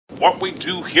What we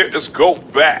do here is go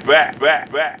back.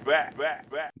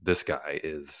 This guy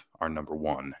is our number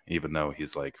one, even though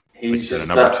he's like He's said,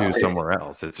 just a number two somewhere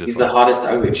else. It's just he's like, the hottest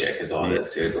ugly chick is all it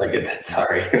is, dude. Like,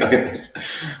 sorry.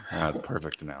 the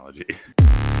perfect analogy.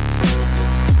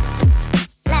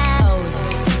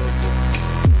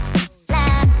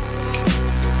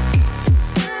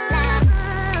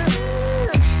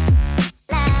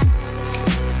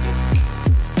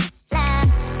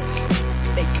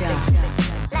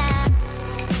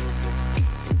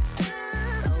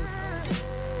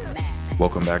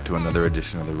 Welcome back to another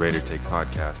edition of the Raider Take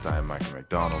Podcast. I am Michael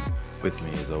McDonald. With me,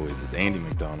 as always, is Andy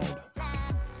McDonald.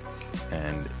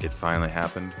 And it finally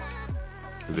happened.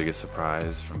 The biggest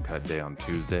surprise from cut day on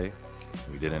Tuesday.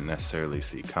 We didn't necessarily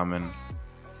see coming.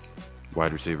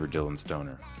 Wide receiver Dylan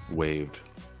Stoner waived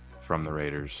from the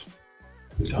Raiders.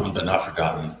 Gone but not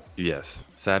forgotten. Yes,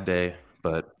 sad day,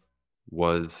 but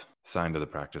was signed to the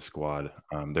practice squad.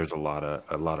 There's a lot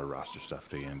of roster stuff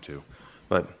to get into,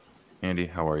 but Andy,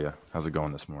 how are you? How's it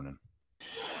going this morning?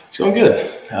 It's going good.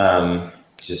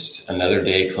 Just another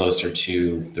day closer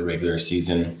to the regular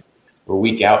season. We're a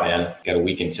week out, man. Got a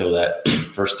week until that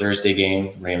first Thursday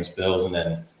game, Rams-Bills, and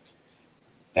then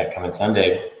that coming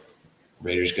Sunday,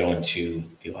 Raiders going to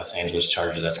the Los Angeles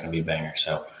Chargers. That's going to be a banger.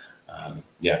 So,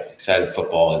 excited.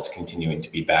 Football is continuing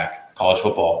to be back. College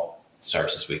football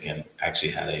starts this weekend.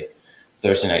 Actually had a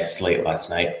Thursday night slate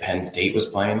last night. Penn State was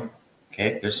playing.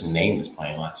 Okay, there's some names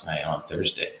playing last night on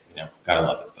Thursday. Gotta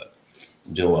love it. But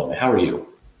I'm doing well, man. How are you?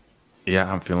 Yeah,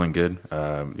 I'm feeling good.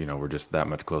 We're just that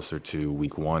much closer to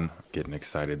week one. Getting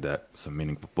excited that some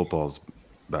meaningful football is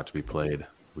about to be played.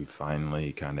 We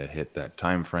finally kind of hit that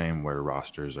time frame where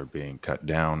rosters are being cut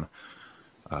down.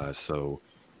 So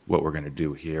what we're going to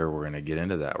do here, we're going to get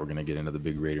into that. We're going to get into the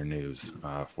big Raider news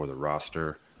for the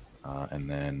roster and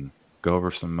then go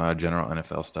over some general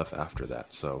NFL stuff after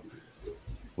that. So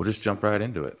we'll just jump right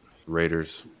into it.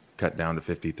 Raiders cut down to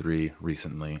 53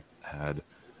 recently, had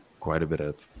quite a bit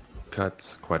of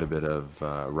cuts, quite a bit of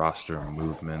roster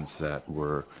movements that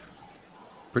were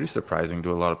pretty surprising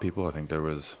to a lot of people. I think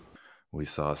we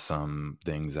saw some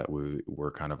things that we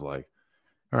were kind of like,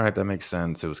 all right, that makes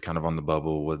sense. It was kind of on the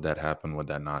bubble. Would that happen? Would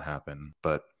that not happen?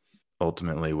 But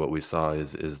ultimately what we saw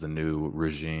is the new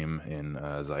regime in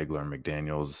Ziegler and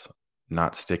McDaniels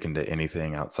not sticking to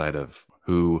anything outside of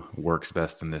who works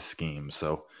best in this scheme.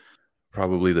 So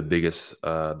probably the biggest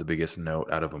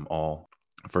note out of them all,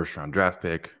 first round draft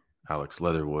pick, Alex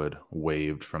Leatherwood,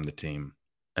 waived from the team.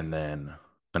 And then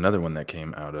another one that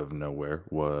came out of nowhere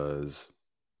was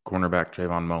cornerback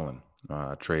Trayvon Mullen,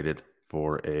 traded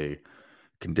for a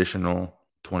conditional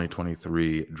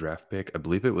 2023 draft pick. I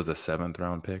believe it was a 7th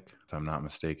round pick, if I'm not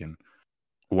mistaken.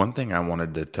 One thing I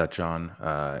wanted to touch on,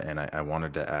 and I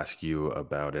wanted to ask you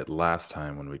about it last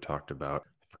time when we talked about,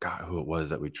 I forgot who it was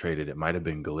that we traded. It might have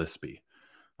been Gillespie.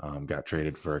 Got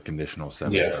traded for a conditional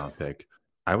 7th round pick.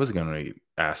 I was going to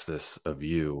ask this of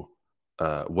you.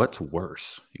 What's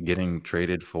worse, getting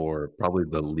traded for probably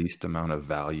the least amount of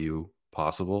value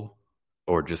possible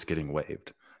or just getting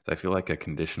waived? I feel like a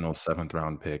conditional 7th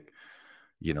round pick,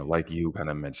 like you kind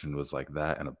of mentioned, was like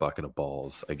that and a bucket of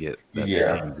balls. I get that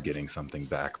the team's getting something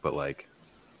back, but like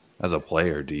as a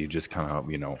player, do you just kind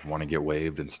of, want to get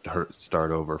waived and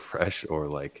start over fresh, or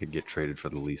like get traded for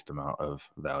the least amount of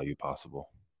value possible?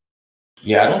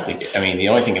 Yeah, I don't think – the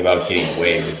only thing about getting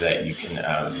waived is that you can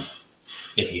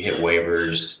if you hit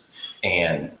waivers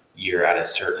and you're at a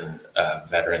certain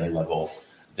veteran level,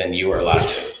 then you are allowed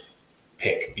to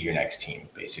pick your next team,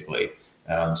 basically.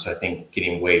 So I think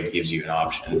getting waived gives you an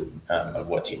option of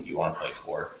what team you want to play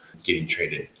for. Getting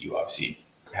traded, you obviously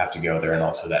have to go there, and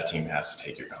also that team has to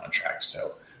take your contract.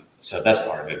 So that's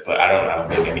part of it. But I don't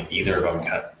think either of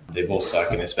them they both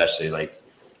suck, and especially like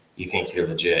you think you're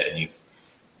legit,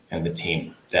 and the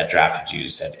team that drafted you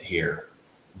said, here,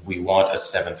 we want a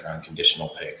 7th round conditional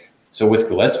pick. So with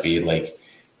Gillespie, like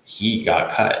he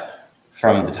got cut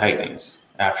from the Titans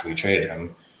after we traded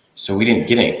him, so we didn't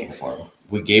get anything for him.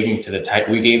 We gave him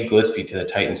we gave Gillespie to the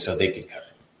Titans so they could cut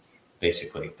him.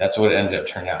 Basically, that's what it ended up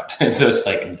turning out. So it's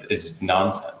like it's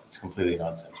nonsense. It's completely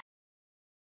nonsense.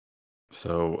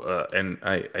 So, and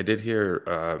I did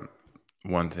hear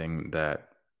one thing, that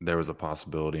there was a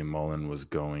possibility Mullen was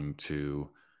going to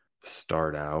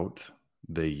start out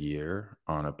the year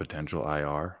on a potential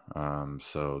IR.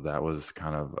 So that was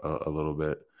kind of a little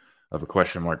bit of a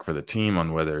question mark for the team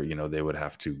on whether, they would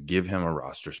have to give him a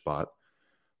roster spot,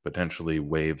 potentially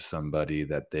waive somebody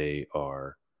that they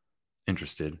are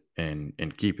interested in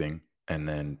keeping, and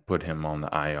then put him on the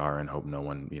IR and hope no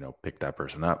one, picked that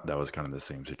person up. That was kind of the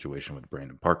same situation with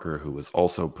Brandon Parker, who was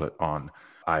also put on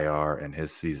IR and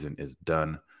his season is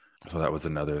done. So that was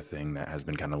another thing that has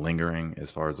been kind of lingering as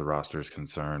far as the roster is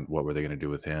concerned. What were they going to do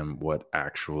with him? What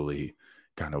actually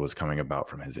kind of was coming about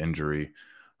from his injury?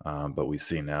 But we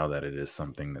see now that it is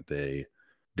something that they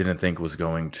didn't think was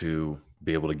going to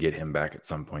be able to get him back at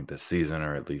some point this season,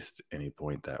 or at least any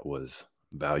point that was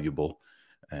valuable,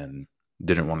 and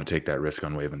didn't want to take that risk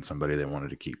on waiving somebody they wanted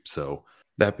to keep. So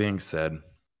that being said,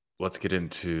 let's get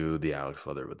into the Alex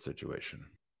Leatherwood situation.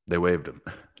 They waived him,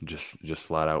 just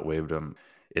flat out waived him.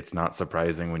 It's not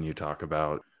surprising when you talk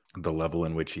about the level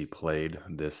in which he played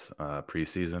this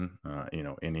preseason.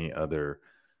 Any other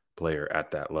player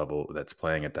at that level that's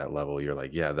playing at that level, you're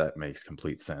like, yeah, that makes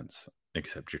complete sense.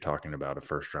 Except you're talking about a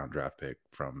first-round draft pick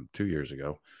from 2 years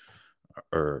ago,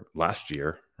 or last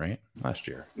year, right? Last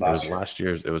year.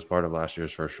 It was part of last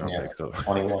year's first-round pick. So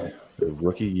 21. The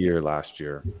rookie year last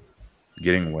year,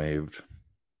 getting waived.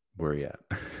 Where are you at?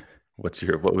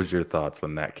 What was your thoughts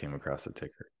when that came across the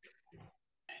ticker?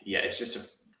 Yeah, it's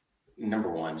just number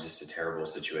one, just a terrible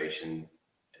situation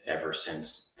ever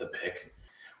since the pick.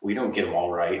 We don't get them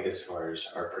all right as far as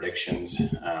our predictions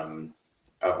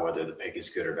of whether the pick is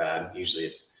good or bad. Usually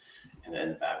it's in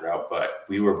the bad route, but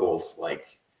we were both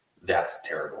like, that's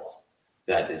terrible.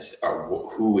 That is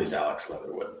who is Alex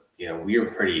Leatherwood? We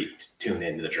were pretty tuned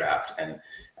into the draft. And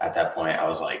at that point I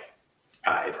was like,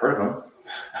 I've heard of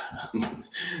him.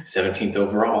 17th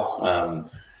overall.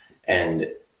 And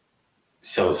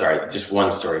so, sorry, just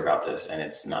one story about this, and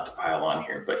it's not to pile on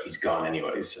here, but he's gone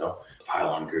anyway, so pile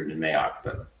on Gruden and Mayock.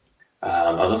 But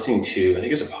I was listening to, I think it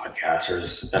was a podcast,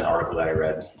 or an article that I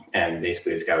read, and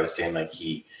basically this guy was saying, like,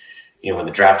 when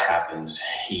the draft happens,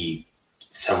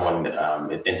 someone,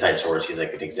 inside source, he's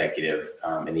like an executive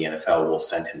in the NFL, will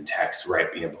send him text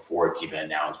right before it's even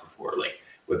announced,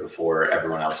 before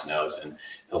everyone else knows, and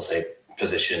he'll say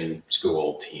position,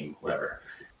 school, team, whatever.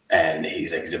 And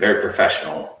he's a very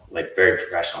professional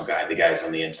guy. The guy's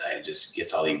on the inside and just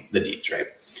gets all the deets, right?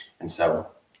 And so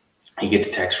he gets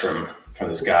a text from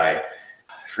this guy.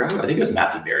 I think it was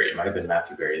Matthew Berry. It might have been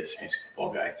Matthew Berry, the Saints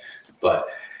football guy. But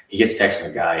he gets a text from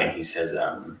the guy and he says,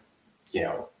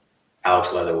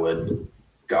 Alex Leatherwood,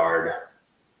 guard,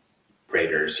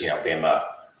 Raiders, Bama,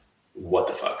 what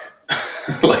the fuck?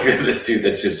 Like this dude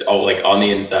that's just on the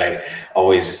inside,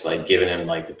 always just like giving him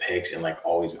like the picks and like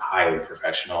always highly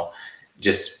professional.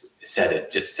 Just said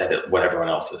it what everyone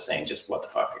else was saying, just what the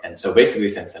fuck. And so basically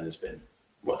since then it's been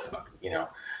what the fuck,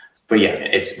 But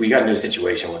yeah, we got into a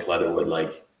situation with Leatherwood.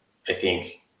 Like, I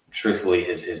think truthfully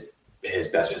his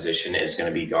best position is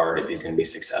going to be guard if he's going to be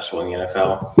successful in the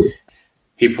NFL.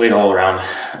 He played all around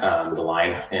the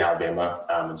line in Alabama.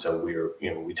 And so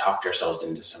we talked ourselves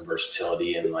into some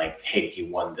versatility and like, hey, he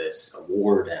won this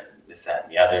award and this, that,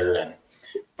 and the other. And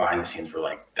behind the scenes, we're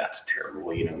like, that's terrible.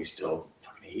 We still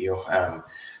fucking hate you.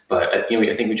 But I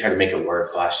think we tried to make it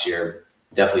work last year.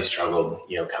 Definitely struggled,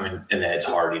 coming, and then it's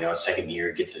hard, second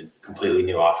year, gets a completely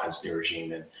new offense, new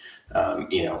regime. And,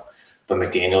 but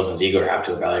McDaniels and Ziegler have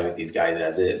to evaluate these guys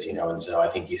as is, and so I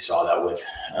think you saw that with,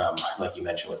 like you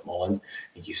mentioned with Mullen,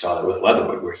 I think you saw that with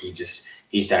Leatherwood, where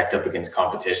he stacked up against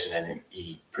competition and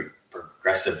he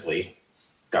progressively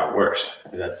got worse.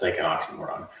 That's like an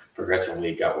oxymoron.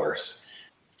 Progressively got worse.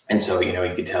 And so, you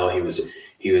could tell he was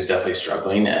definitely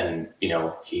struggling, and,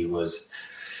 he was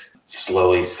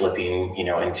slowly slipping,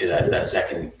 into that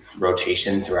second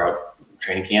rotation throughout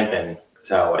training camp. And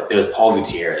so it was Paul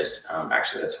Gutierrez.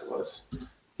 Actually, that's what it was.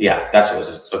 Yeah, that's what it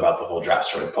was about the whole draft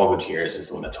story. Paul Gutierrez is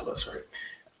the one that told that story.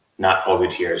 Not Paul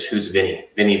Gutierrez, who's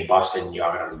Vinny Boston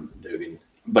Yagan.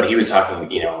 But he was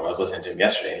talking, I was listening to him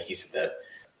yesterday, and he said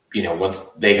that, once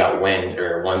they got wind,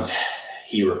 or once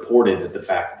he reported that the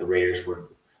fact that the Raiders were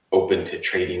open to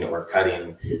trading or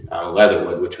cutting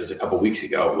Leatherwood, which was a couple weeks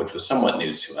ago, which was somewhat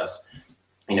news to us.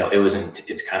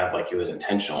 It's kind of like it was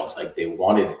intentional. It's like they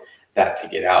wanted that to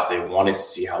get out. They wanted to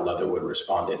see how Leatherwood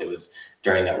responded. It was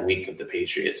during that week of the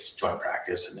Patriots joint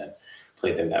practice, and then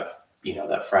played them that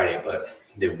Friday. But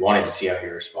they wanted to see how he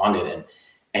responded,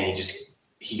 and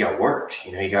he got worked.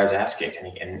 He got his ass kicked,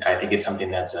 and I think it's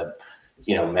something that's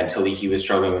mentally he was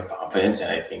struggling with confidence, and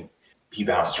I think he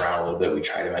bounced around a little bit. We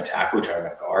tried him at tackle, we tried him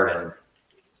at guard, and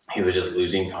he was just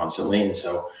losing constantly. And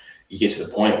so you get to the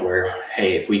point where,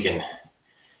 hey, if we can,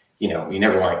 you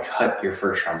never want to cut your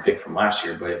first round pick from last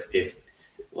year, but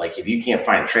if you can't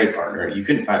find a trade partner, we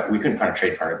couldn't find a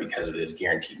trade partner because of this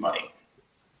guaranteed money,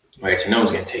 right? So no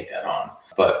one's going to take that on.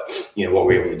 But what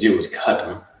we were able to do was cut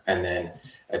him, and then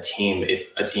if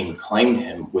a team claimed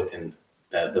him within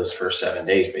those first 7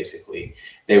 days, basically,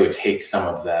 they would take some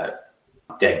of that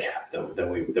dead cap that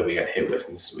we got hit with.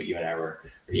 And this is what you and I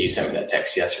you sent me that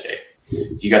text yesterday.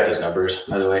 You got those numbers,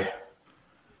 by the way?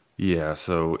 Yeah,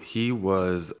 so he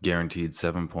was guaranteed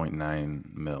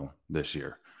 7.9 mil this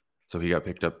year. So he got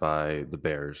picked up by the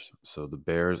Bears. So the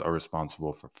Bears are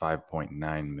responsible for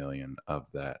 5.9 million of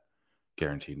that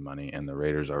guaranteed money, and the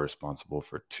Raiders are responsible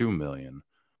for 2 million,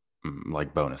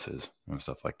 like bonuses and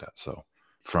stuff like that. So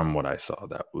from what I saw,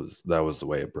 that was the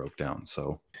way it broke down.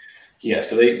 So Yeah,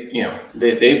 so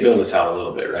they build us out a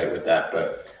little bit, right, with that.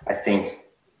 But I think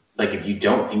like if you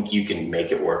don't think you can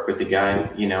make it work with the guy,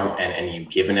 and you've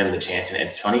given him the chance, and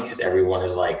it's funny because everyone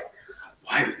is like,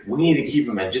 why we need to keep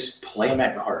him and just play him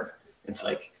at guard. It's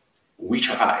like we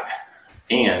tried,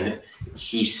 and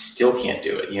he still can't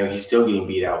do it. He's still getting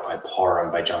beat out by Parr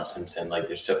and by John Simpson. Like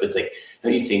it's like,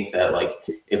 don't you think that like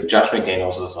if Josh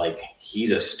McDaniels was like he's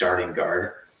a starting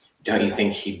guard, don't you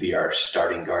think he'd be our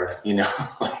starting guard?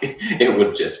 Like it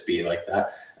would just be like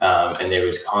that. And there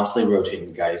was constantly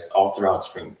rotating guys all throughout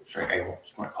spring. I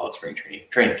want to call it spring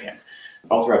training camp.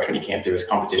 All throughout training camp, there was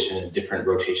competition and different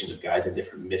rotations of guys and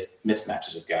different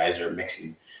mismatches of guys, or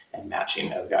mixing and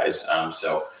matching of guys.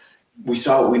 So we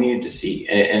saw what we needed to see,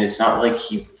 and it's not like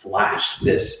he flashed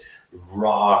this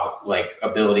raw like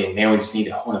ability, and man, we just need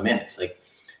to hone him in. It's like,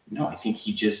 no, I think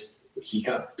he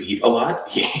got beat a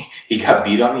lot. He got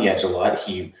beat on the edge a lot.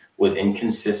 He was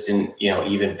inconsistent,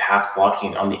 even pass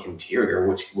blocking on the interior,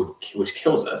 which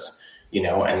kills us,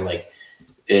 and like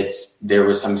there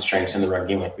was some strengths in the run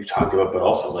game like we've talked about, but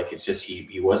also like it's just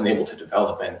he wasn't able to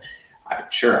develop. And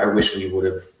I wish we would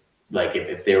have, like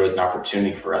if there was an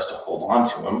opportunity for us to hold on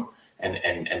to him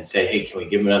and say, hey, can we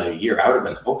give him another year? I would have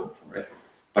been open for it.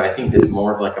 But I think that's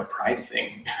more of like a pride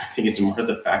thing. I think it's more of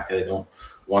the fact that I don't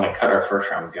want to cut our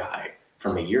first round guy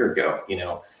from a year ago,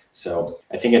 So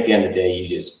I think at the end of the day,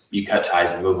 you cut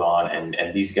ties and move on.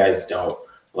 And these guys don't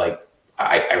like,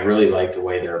 I really like the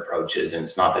way their approach is. And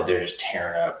it's not that they're just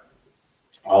tearing up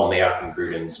all Mayock and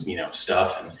Gruden's,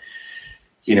 stuff and,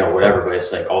 whatever, but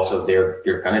it's like also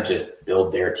they're going to just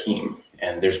build their team,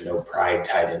 and there's no pride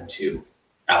tied into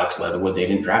Alex Leatherwood. They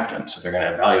didn't draft him, so they're going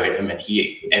to evaluate him, and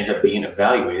he ends up being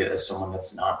evaluated as someone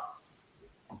that's not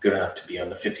good enough to be on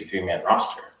the 53-man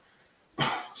roster.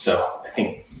 So I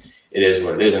think it is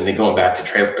what it is. And then going to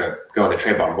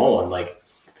Trayvon Mullen, like,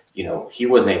 he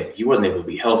wasn't able to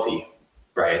be healthy,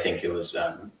 right? I think it was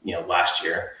last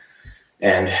year,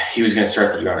 and he was going to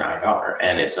start the year on IR.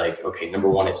 And it's like, okay, number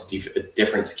one, it's a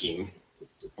different scheme,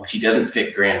 which he doesn't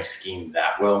fit Graham's scheme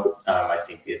that well. I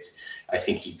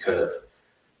think he could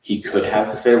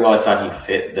have fit well. I thought he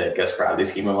fit the Gus Bradley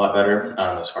scheme a lot better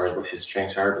as far as what his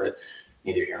strengths are, but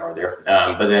neither here nor there.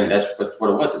 But then that's what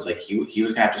it was. It's like he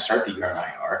was going to have to start the year on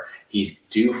IR. He's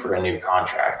due for a new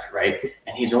contract, right?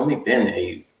 And he's only been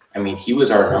he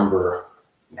was our number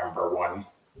one,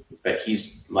 but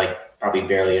he's like probably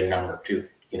barely a number two,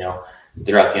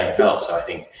 throughout the NFL. So I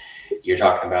think you're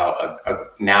talking about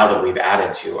now that we've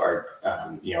added to our,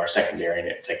 our secondary, and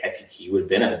it's like, I think he would have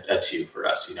been a two for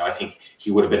us. I think he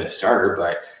would have been a starter,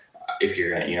 but if you're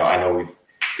going to, I know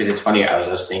because it's funny, I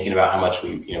was thinking about how much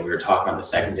we were talking about the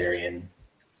secondary, and,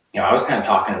 I was kind of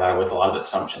talking about it with a lot of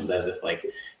assumptions as if like,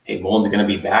 hey, Mullen's going to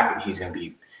be back and he's going to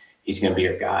be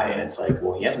your guy. And it's like,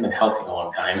 well, he hasn't been healthy in a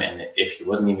long time. And if he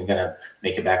wasn't even going to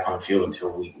make it back on the field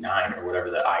until week 9 or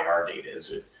whatever the IR date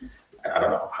is, I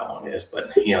don't know how long it is,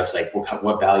 but it's like,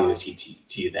 what value is he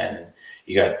to you then? And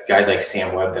you got guys like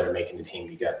Sam Webb that are making the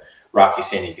team. You got Rocky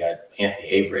Sin, you got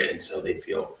Anthony Averett, and so they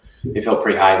felt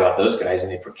pretty high about those guys,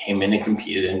 and they came in and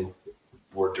competed and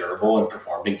were durable and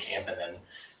performed in camp. And then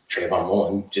Trayvon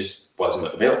Mullen just wasn't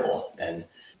available. And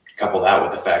couple that with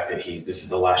the fact that this is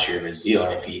the last year of his deal,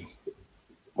 and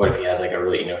what if he has like a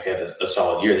really, if he has a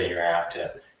solid year, then you're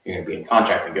going to be in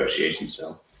contract negotiations.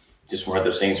 So just one of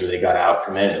those things where they got out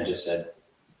from it and just said,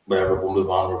 whatever, we'll move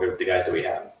on. We're good with the guys that we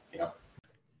have,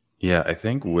 Yeah, I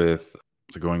think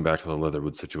going back to the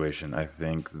Leatherwood situation, I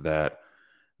think that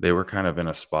they were kind of in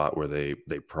a spot where they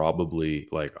probably,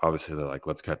 like, obviously they're like,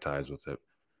 let's cut ties with it.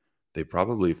 They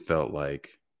probably felt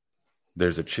like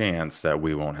there's a chance that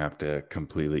we won't have to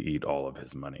completely eat all of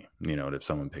his money, if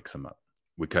someone picks him up.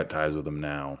 We cut ties with him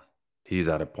now. He's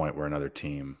at a point where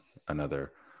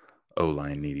another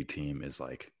O-line needy team is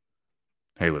like,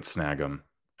 hey, let's snag him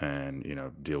and,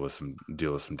 deal with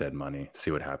some dead money,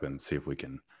 see what happens, see if we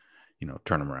can,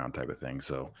 turn him around type of thing.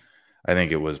 So I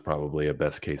think it was probably a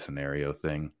best case scenario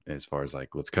thing as far as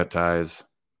like, let's cut ties.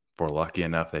 If we're lucky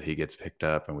enough that he gets picked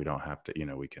up and we don't have to,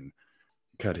 we can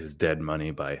cut his dead money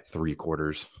by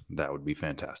 3/4. That would be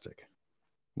fantastic.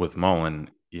 With Mullen,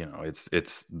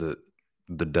 it's the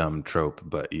dumb trope,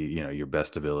 but your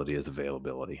best ability is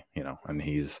availability, and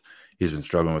he's been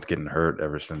struggling with getting hurt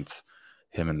ever since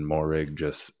him and Morig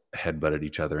just headbutted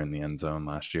each other in the end zone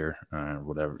last year,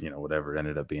 whatever it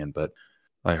ended up being. But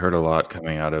I heard a lot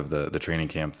coming out of the training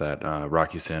camp that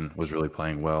Rocky Sin was really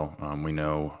playing well. We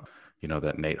know,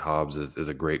 that Nate Hobbs is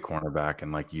a great cornerback,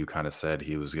 and like you kind of said,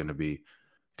 he was going to be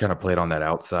kind of played on that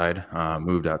outside,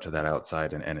 moved out to that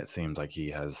outside, and it seems like he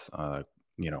has,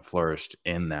 flourished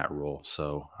in that role.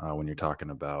 So when you're talking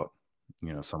about,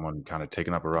 someone kind of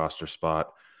taking up a roster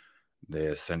spot, they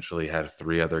essentially had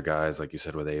three other guys, like you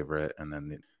said, with Averett, and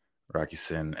then Rocky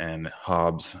Sin and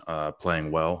Hobbs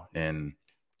playing well in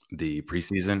the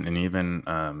preseason. And even,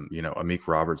 Amik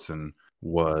Robertson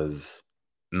was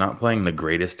not playing the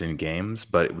greatest in games,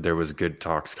 but there was good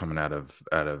talks coming out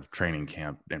of training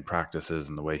camp and practices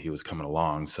and the way he was coming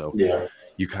along. So Yeah.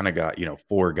 you kind of got,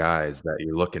 four guys that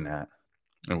you're looking at.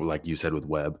 And like you said with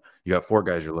Webb, you got four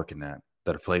guys you're looking at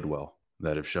that have played well,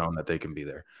 that have shown that they can be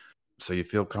there. So you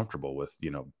feel comfortable with,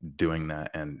 doing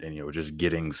that and just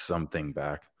getting something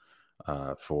back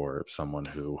for someone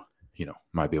who,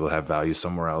 might be able to have value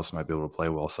somewhere else, might be able to play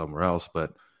well somewhere else,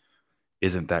 but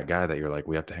isn't that guy that you're like,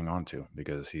 we have to hang on to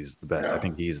because he's the best. Yeah. I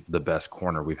think he's the best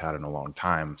corner we've had in a long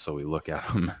time. So we look at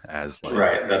him as like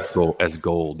Right. That's as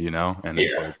gold, and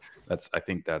it's Yeah. like I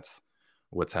think that's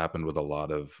what's happened with a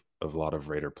lot of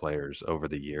Raider players over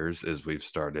the years is we've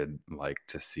started like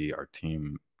to see our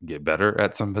team get better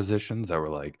at some positions that were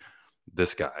like,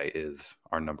 this guy is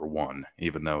our number one,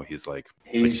 even though he's like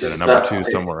you he's said, just a number that-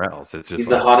 two somewhere else. It's just He's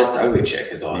like, the hottest ugly chick,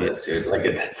 is all it is, dude.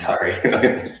 Like, sorry.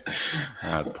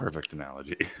 the perfect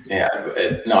analogy. Yeah,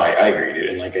 no, I agree, dude.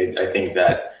 And like, I think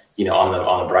that, on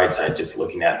the bright side, just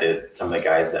looking at some of the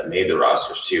guys that made the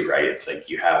rosters too, right? It's like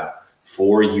you have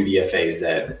 4 UDFAs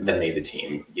that made the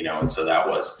team, and so that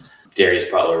was Darius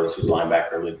Butler, who's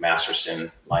linebacker, Luke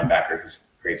Masterson, linebacker, who's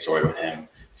a great story with him.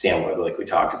 Sam Webb, like we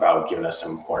talked about, giving us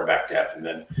some cornerback depth, and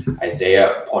then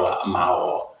Isaiah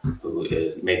Pola-Mao, who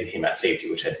made the team at safety,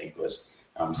 which I think was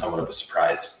somewhat of a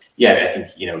surprise. Yeah, I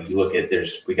think you look at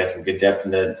we got some good depth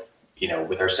in the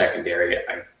with our secondary.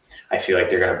 I feel like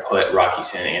they're going to put Rocky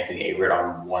Sin and Anthony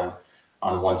Averett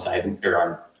on one side,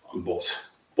 or on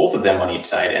both of them on each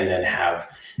side, and then have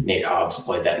Nate Hobbs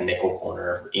play that nickel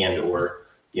corner or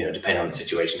depending on the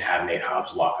situation, have Nate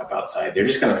Hobbs lock up outside. They're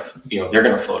just going to, they're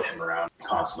going to float him around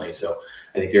constantly. So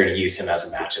I think they're going to use him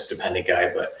as a matchup dependent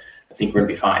guy, but I think we're going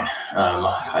to be fine.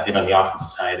 I think on the offensive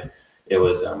side, it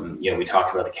was, we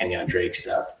talked about the Kenyon Drake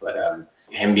stuff, but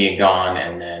him being gone,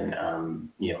 and then,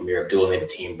 Amir Abdullah made the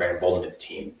team, Brandon Bolden made the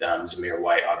team, Zamir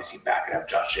White obviously backing up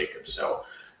Josh Jacobs. So,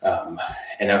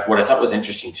 and what I thought was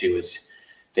interesting too is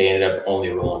they ended up only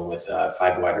rolling with 5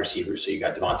 wide receivers. So you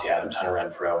got Devontae Adams, Hunter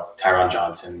Renfrow, Tyron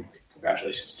Johnson.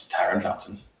 Congratulations to Tyron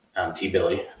Johnson. T.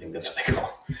 Billy, I think that's what they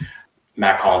call him.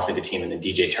 Matt Collins made the team, and then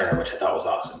DJ Turner, which I thought was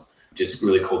awesome. Just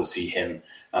really cool to see him.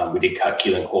 We did cut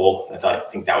Keelan Cole. I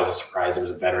think that was a surprise. It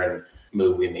was a veteran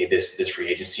move. We made this free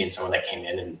agency, and someone that came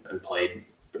in and played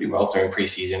pretty well during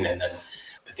preseason. And then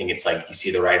I think it's like you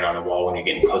see the writing on the wall when you're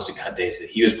getting close to cut days.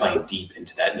 He was playing deep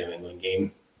into that New England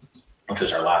game, which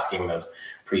was our last game of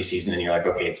preseason, and you're like,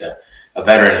 okay, it's a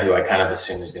veteran who I kind of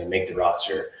assume is going to make the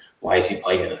roster. Why is he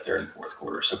playing in the third and fourth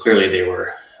quarter? So clearly they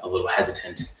were a little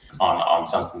hesitant on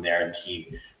something there, and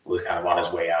he was kind of on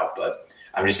his way out. But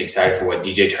I'm just excited for what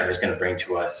DJ Turner is going to bring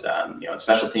to us, in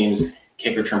special teams,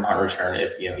 kick return, punt return,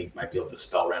 if, he might be able to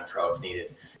spell Renfrow if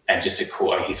needed. And just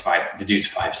the dude's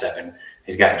 5'7",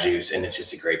 he's got juice, and it's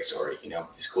just a great story.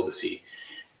 It's cool to see.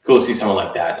 Cool to see someone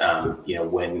like that,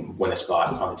 win a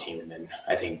spot on the team. And then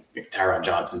I think Tyron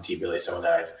Johnson, T. Billy, someone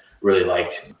that I've really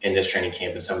liked in this training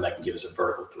camp, and someone that can give us a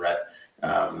vertical threat,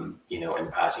 in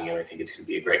the passing game. I think it's going to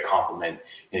be a great compliment.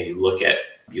 You look at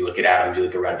Adams, you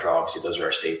look at Renfrow, obviously those are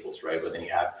our staples, right? But then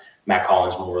you have Matt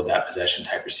Collins, more of that possession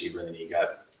type receiver, and then you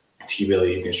got T.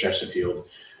 Billy, who can stretch the field,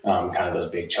 kind of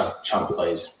those big chunk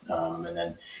plays, and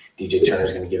then DJ Turner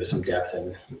is going to give us some depth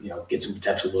and get some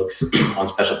potential looks on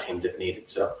special teams if needed.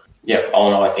 So yeah, all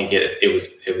in all, I think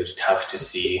it was tough to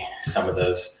see some of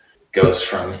those ghosts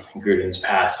from Gruden's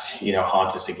past,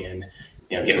 haunt us again.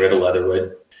 Getting rid of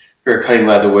Leatherwood or cutting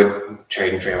Leatherwood,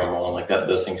 trading Trayvon Mullen, like that.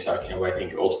 Those things suck. I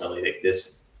think ultimately like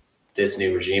this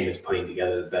new regime is putting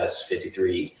together the best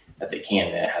 53 that they can,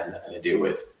 and it has nothing to do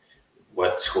with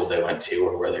what school they went to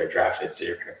or where they're drafted. So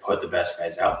you're going to put the best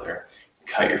guys out there.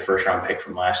 Cut your first round pick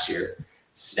from last year,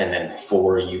 and then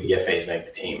 4 UDFAs make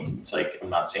the team. It's like,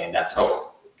 I'm not saying that's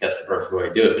the perfect way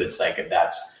to do it, but it's like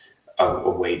that's a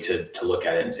way to look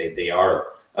at it and say they are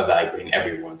evaluating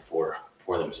everyone for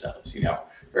themselves,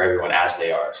 or everyone as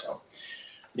they are. So,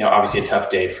 obviously a tough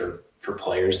day for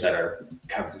players that are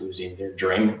kind of losing their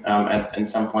dream at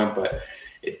some point, but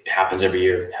it happens every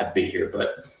year. Had to be here,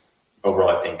 but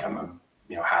overall, I think I'm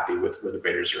happy with where the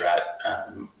Raiders are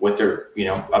at with their,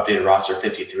 updated roster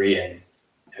 53. And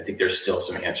I think there's still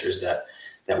some answers that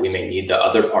we may need. The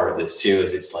other part of this too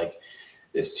is it's like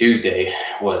this Tuesday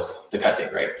was the cut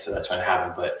date, right? So that's when it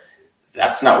happened, but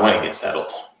that's not when it gets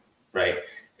settled, right?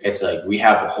 It's like we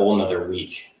have a whole nother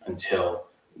week until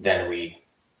then we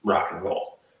rock and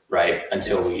roll, right?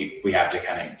 Until we have to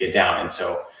kind of get down. And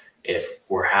so if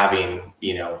we're having,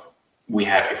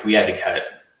 if we had to cut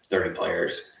 30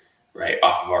 players, right,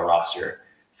 off of our roster,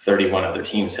 31 other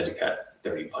teams had to cut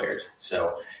 30 players.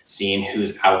 So seeing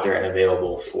who's out there and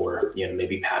available for,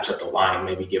 maybe patch up the line,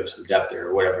 maybe give us some depth there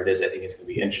or whatever it is, I think it's going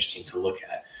to be interesting to look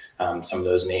at some of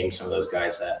those names, some of those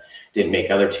guys that didn't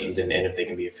make other teams, and if they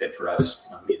can be a fit for us,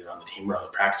 either on the team or on the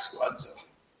practice squad. So,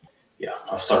 yeah,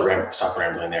 I'll stop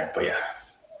rambling there. But, yeah,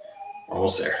 we're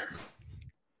almost there.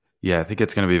 Yeah, I think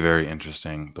it's going to be very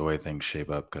interesting the way things shape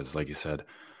up because, like you said,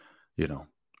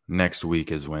 next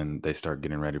week is when they start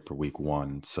getting ready for week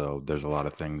 1. So there's a lot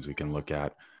of things we can look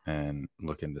at and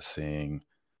look into seeing,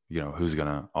 who's going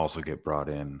to also get brought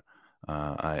in.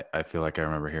 I feel like I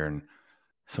remember hearing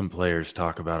some players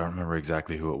talk about, I don't remember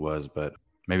exactly who it was, but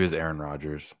maybe it was Aaron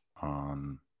Rodgers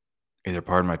on either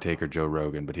Pardon My Take or Joe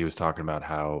Rogan, but he was talking about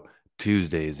how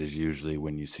Tuesdays is usually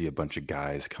when you see a bunch of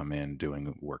guys come in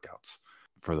doing workouts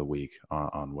for the week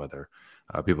on whether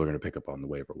people are going to pick up on the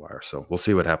waiver wire. So we'll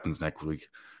see what happens next week.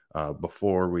 I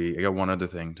got one other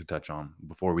thing to touch on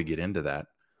before we get into that.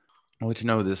 I'll let you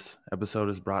know this episode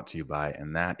is brought to you by,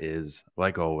 and that is,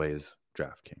 like always,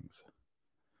 DraftKings.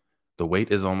 The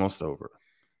wait is almost over.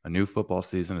 A new football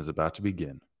season is about to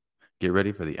begin. Get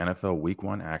ready for the NFL Week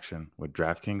 1 action with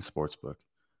DraftKings Sportsbook,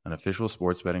 an official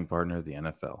sports betting partner of the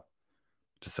NFL.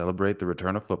 To celebrate the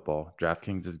return of football,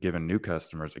 DraftKings has given new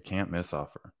customers a can't-miss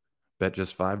offer. Bet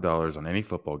just $5 on any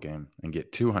football game and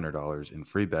get $200 in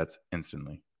free bets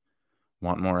instantly.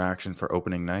 Want more action for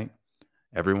opening night?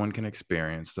 Everyone can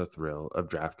experience the thrill of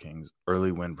DraftKings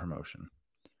early win promotion.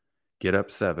 Get up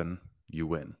 7, you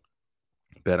win.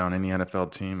 Bet on any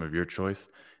NFL team of your choice,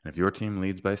 and if your team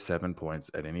leads by 7 points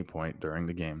at any point during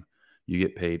the game, you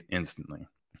get paid instantly,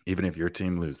 even if your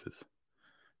team loses.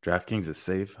 DraftKings is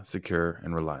safe, secure,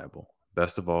 and reliable.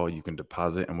 Best of all, you can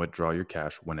deposit and withdraw your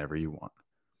cash whenever you want.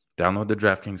 Download the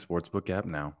DraftKings Sportsbook app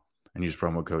now and use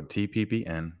promo code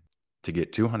TPPN to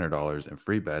get $200 in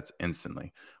free bets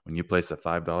instantly when you place a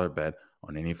 $5 bet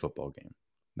on any football game.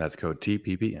 That's code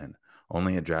TPPN,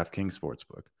 only at DraftKings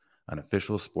Sportsbook, an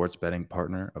official sports betting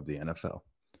partner of the NFL.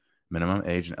 Minimum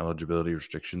age and eligibility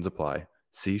restrictions apply.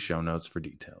 See show notes for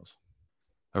details.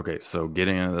 Okay, so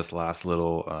getting into this last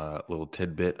little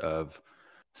tidbit of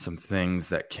some things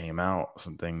that came out,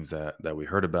 some things that we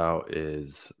heard about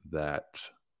is that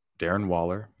Darren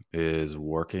Waller is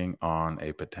working on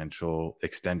a potential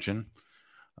extension.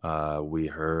 We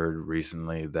heard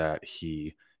recently that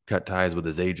he cut ties with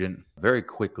his agent very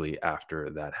quickly after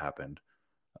that happened.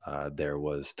 There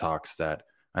was talks that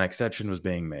an extension was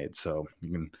being made. So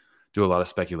you can do a lot of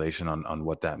speculation on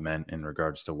what that meant in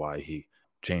regards to why he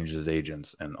changed his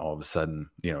agents and all of a sudden,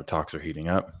 talks are heating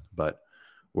up. But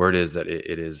word is that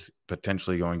it is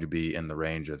potentially going to be in the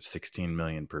range of $16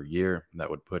 million per year. That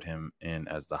would put him in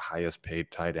as the highest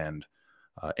paid tight end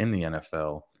in the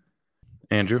NFL.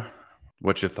 Andrew,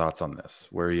 what's your thoughts on this?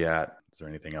 Where are you at? Is there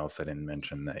anything else I didn't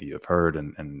mention that you have heard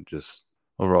and just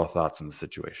overall thoughts on the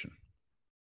situation?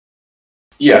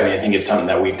 Yeah, I think it's something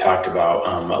that we've talked about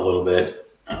a little bit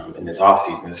in this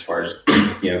offseason as far as,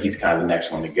 he's kind of the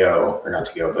next one to go, or not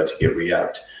to go, but to get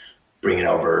re-upped, bringing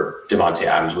over Devontae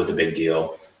Adams with a big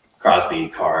deal, Crosby,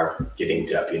 Carr getting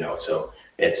up, so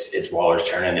it's Waller's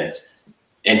turn, and it's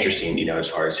interesting, as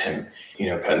far as him,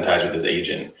 cutting ties with his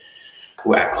agent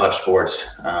at Clutch Sports,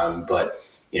 but,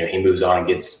 he moves on and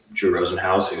gets Drew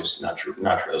Rosenhaus, who's not Drew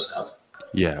Rosenhaus.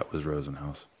 Yeah, it was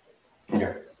Rosenhaus.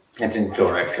 Okay. That didn't feel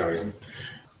right for some reason.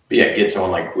 But yeah, get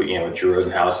someone like, with Drew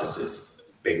Rosenhaus is this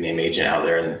big name agent out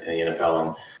there in the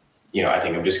NFL. And, I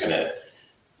think I'm just going to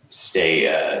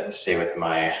stay with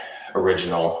my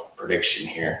original prediction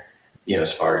here,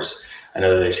 as far as I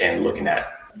know that they're saying looking at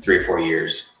 3 or 4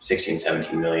 years, 16,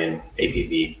 17 million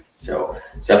APV. So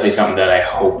it's definitely something that I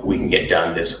hope we can get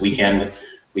done this weekend.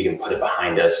 We can put it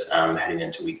behind us heading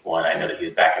into week 1. I know that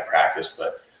he's back at practice,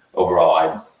 but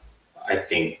overall, I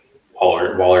think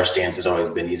Waller's stance has always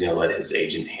been he's going to let his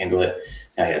agent handle it.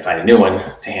 Now he had to find a new one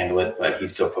to handle it, but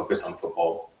he's still focused on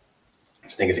football,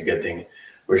 which I think is a good thing.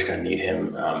 We're just going to need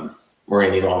him. We're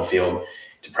going to need him on the field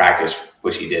to practice,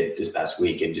 which he did this past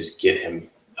week, and just get him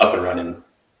up and running.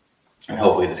 And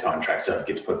hopefully this contract stuff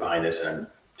gets put behind us, and I'm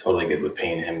totally good with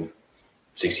paying him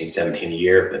 16, 17 a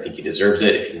year. I think he deserves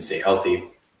it if he can stay healthy.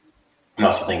 and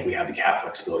also think we have the cap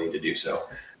flexibility to do so.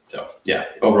 So yeah,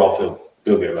 overall feel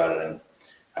good about it, and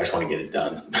I just want to get it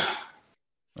done.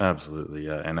 Absolutely,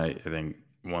 yeah. And I think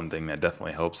one thing that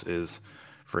definitely helps is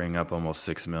freeing up almost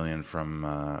 $6 million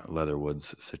from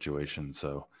Leatherwood's situation.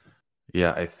 So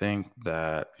yeah, I think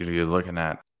that you're looking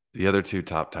at the other two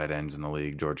top tight ends in the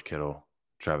league, George Kittle,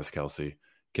 Travis Kelce.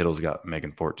 Kittle's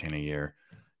making 14 a year.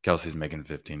 Kelsey's making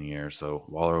 15 a year. So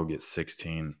Waller will get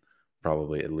 16,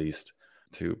 probably at least,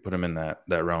 to put him in that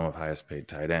realm of highest paid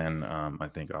tight end. I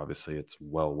think obviously it's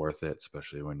well worth it,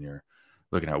 especially when you're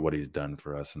looking at what he's done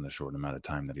for us in the short amount of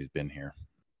time that he's been here.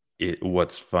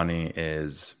 What's funny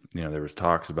is, there was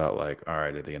talks about like, all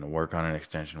right, are they going to work on an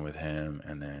extension with him?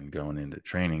 And then going into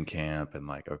training camp and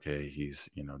like, okay, he's,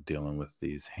 dealing with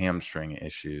these hamstring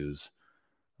issues.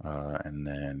 And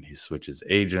then he switches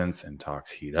agents and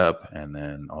talks heat up. And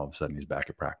then all of a sudden he's back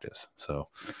at practice. So,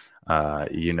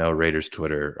 Raiders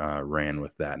Twitter ran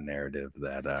with that narrative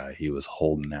that he was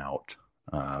holding out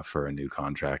for a new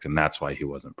contract. And that's why he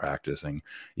wasn't practicing,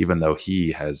 even though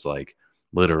he has like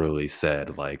literally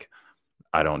said, like,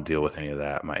 I don't deal with any of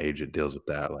that. My agent deals with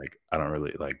that. Like, I don't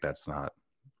really like, that's not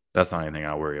anything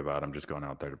I worry about. I'm just going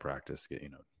out there to practice,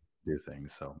 do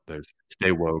things. So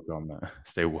stay woke on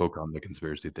the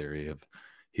conspiracy theory of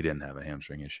he didn't have a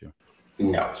hamstring issue.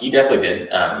 No, he definitely did.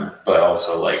 But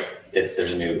also like there's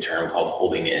a new term called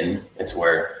holding in. It's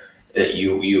where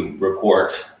you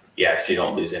report, yes, you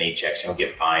don't lose any checks. You don't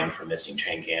get fined for missing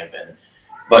training camp,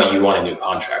 but you want a new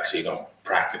contract, so you don't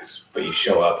practice, but you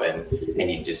show up and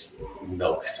you just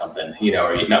milk something,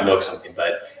 or you not milk something,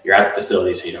 but you're at the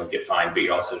facility so you don't get fined, but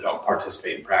you also don't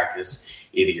participate in practice.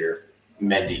 Either you're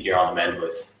on the mend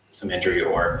with some injury,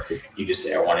 or you just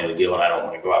say, I wanted a deal and I don't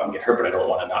want to go out and get hurt, but I don't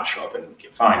want to not show up and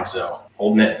get fined. So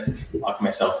holding it, locking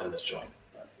myself in this joint.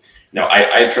 But no,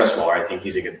 I trust Waller. I think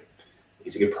he's a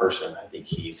good person. I think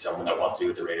he's someone that wants to be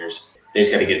with the Raiders. They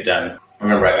just got to get it done. I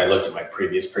remember I looked at my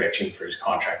previous prediction for his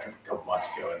contract a couple months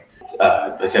ago, and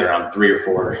I said around 3 or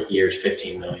 4 years,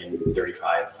 15 million,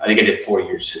 35. I think I did 4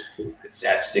 years. It's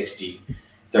at 60,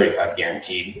 35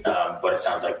 guaranteed. But it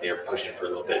sounds like they're pushing for a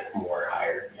little bit more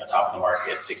higher, top of the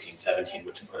market, 16, 17,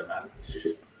 which would put him at,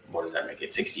 what does that make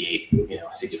it? 68,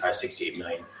 65, 68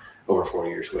 million over 4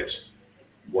 years, which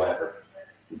whatever.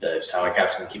 The salary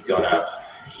cap's going to keep going up.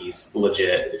 He's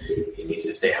legit. He needs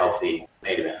to stay healthy.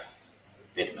 Paid him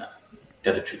in.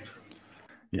 Tell the truth.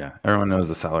 Yeah, everyone knows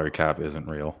the salary cap isn't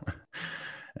real.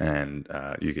 And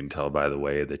you can tell by the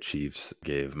way the Chiefs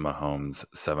gave Mahomes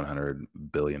 $700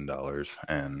 billion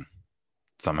and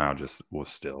somehow just was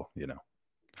still,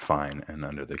 fine and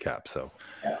under the cap. So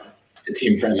yeah, it's a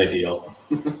team-friendly deal.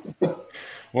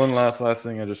 One last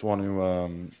thing I just want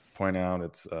to point out.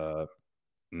 It's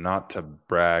not to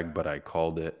brag, but I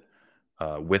called it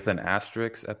with an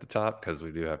asterisk at the top, because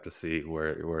we do have to see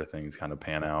where things kind of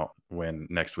pan out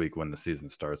next week when the season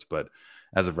starts. But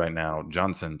as of right now,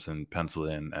 John Simpson penciled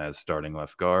in as starting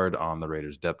left guard on the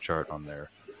Raiders depth chart on their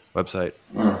website.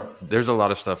 There's a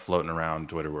lot of stuff floating around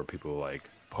Twitter where people are like,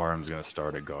 Parham's going to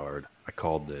start a guard. I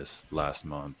called this last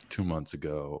month, 2 months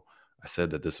ago. I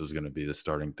said that this was going to be the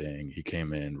starting thing. He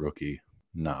came in, rookie.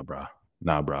 Nah,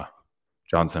 brah.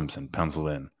 John Simpson penciled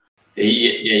in. Yeah,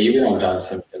 you've been on John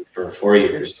Simpson for 4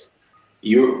 years.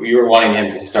 You were wanting him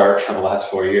to start for the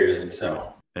last 4 years, and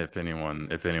so if anyone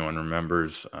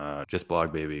remembers, Just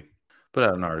Blog Baby put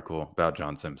out an article about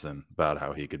John Simpson, about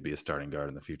how he could be a starting guard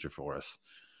in the future for us.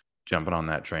 Jumping on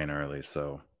that train early,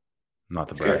 so not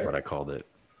to brag, but I called it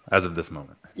as of this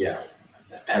moment. Yeah,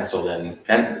 penciled in.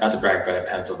 Not to brag, but I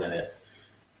penciled in it.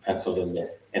 Penciled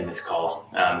in this call.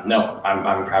 No,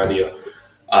 I'm proud of you.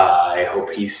 I hope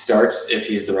he starts if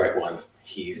he's the right one.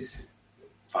 He's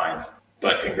fine,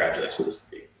 but congratulations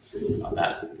on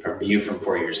that from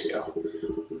 4 years ago.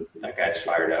 That guy's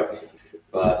fired up.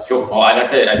 But cool. Well,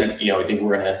 that's it. I think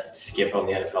we're gonna skip on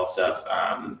the NFL stuff.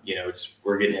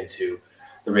 We're getting into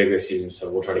the regular season, so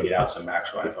we'll try to get out some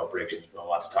actual NFL predictions. We've got a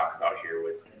lot to talk about here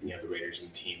with the Raiders and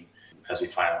the team as we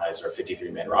finalize our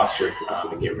 53-man roster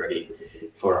and get ready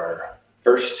for our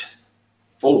first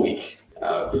full week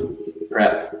of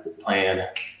prep, plan,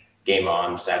 game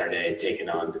on Saturday, taking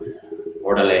on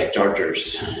Orale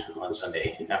Chargers on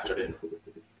Sunday afternoon.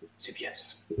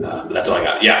 CPS. But that's all I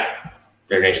got. Yeah.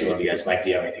 Raider Nation, love you guys. Mike, do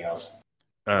you have anything else?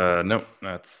 Nope.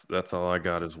 That's all I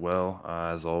got as well.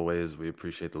 As always, we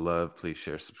appreciate the love. Please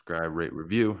share, subscribe, rate,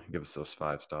 review. Give us those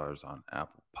 5 stars on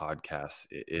Apple Podcasts.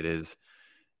 It is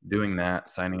doing that,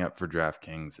 signing up for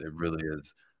DraftKings. It really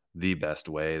is the best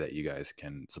way that you guys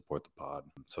can support the pod.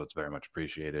 So it's very much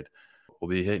appreciated. We'll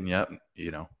be hitting you up,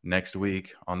 next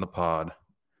week on the pod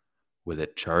with a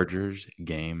Chargers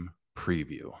game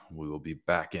preview. We will be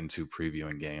back into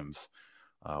previewing games,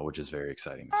 which is very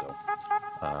exciting. So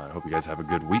I hope you guys have a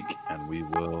good week, and we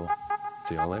will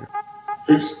see y'all later.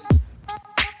 Peace.